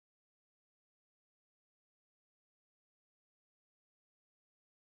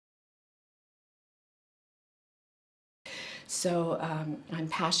So I'm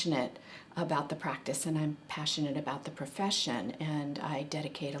passionate about the practice, and I'm passionate about the profession, and I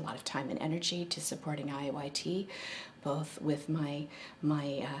dedicate a lot of time and energy to supporting I-AYT, both with my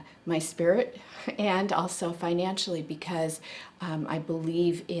spirit and also financially, because I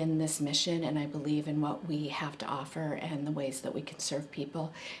believe in this mission, and I believe in what we have to offer and the ways that we can serve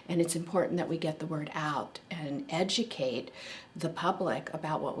people. And it's important that we get the word out and educate the public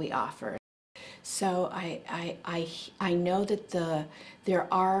about what we offer. So I know that there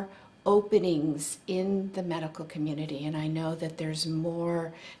are openings in the medical community, and I know that there's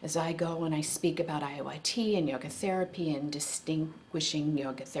more as I go and I speak about I-AYT and yoga therapy and distinguishing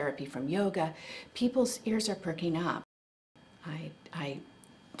yoga therapy from yoga. People's ears are perking up. I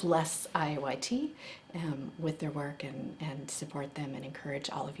bless I-AYT with their work and support them and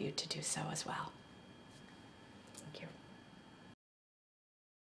encourage all of you to do so as well.